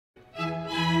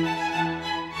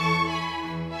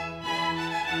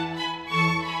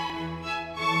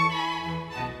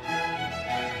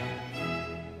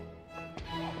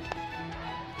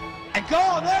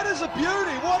gone. That is a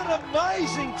beauty. What an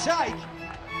amazing take.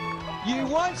 You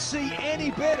won't see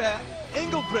any better.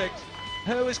 Engelbrecht,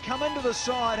 who has come into the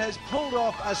side, has pulled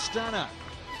off a stunner.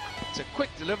 It's a quick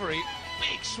delivery,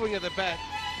 big swing of the bat.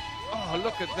 Oh,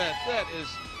 look at that. That is,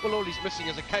 well, all he's missing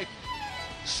is a cape.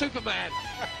 Superman.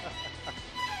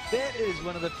 That is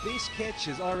one of the best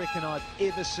catches I reckon I've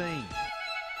ever seen.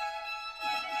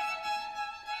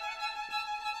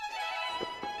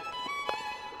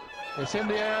 It's in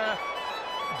the air.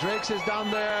 Drakes is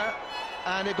down there,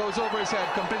 and it goes over his head.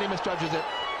 Completely misjudges it.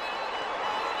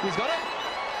 He's got it.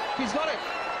 He's got it.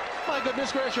 My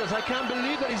goodness gracious, I can't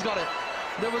believe that he's got it.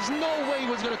 There was no way he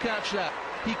was going to catch that.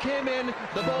 He came in,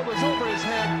 the ball was over his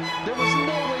head. There was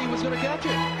no way he was going to catch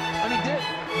it, and he did.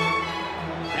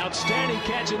 Outstanding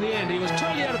catch in the end. He was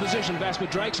totally out of position, Vasper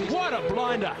Drakes. What a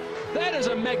blinder. That is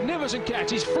a magnificent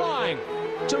catch. He's flying.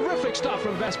 Terrific stuff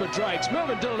from Vasper Drakes.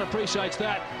 Melvin Dillon appreciates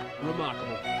that.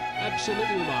 Remarkable.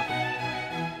 Absolutely remarkable.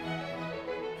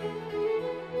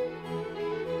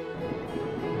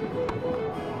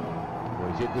 Well,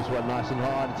 he's hit this one nice and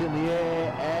hard. It's in the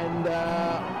air, and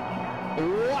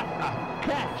what a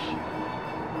catch!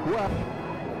 Well,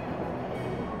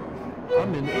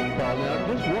 I'm in Iqbal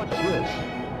now. Just watch this.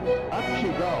 Up she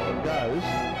goes.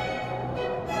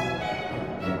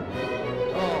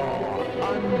 Oh,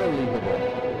 unbelievable.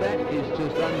 That is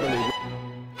just unbelievable.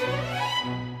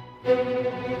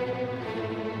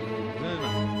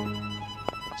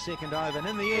 Second over and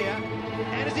in the air,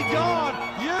 and is he gone?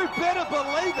 You better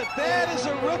believe it. That is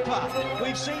a ripper.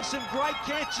 We've seen some great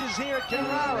catches here at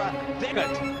Carrara.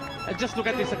 And just look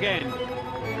at this again.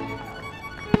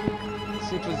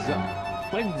 It was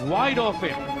playing wide off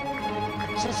him.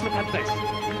 Just look at this.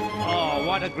 Oh,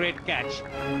 what a great catch.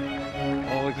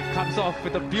 Oh, it comes off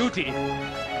with a beauty.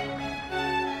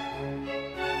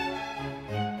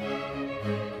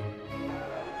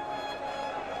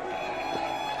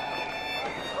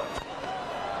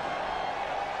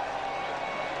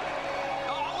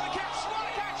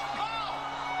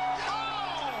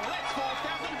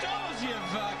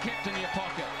 Kept in your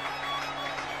pocket.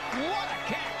 What a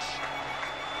catch!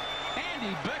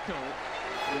 Andy Bickle.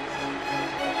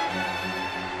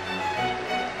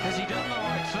 Has he done the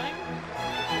right thing?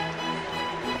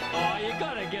 Oh, you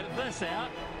gotta get this out.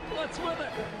 What's with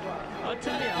it? I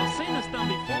tell you, I've seen this done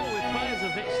before where players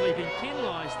have actually been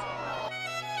penalised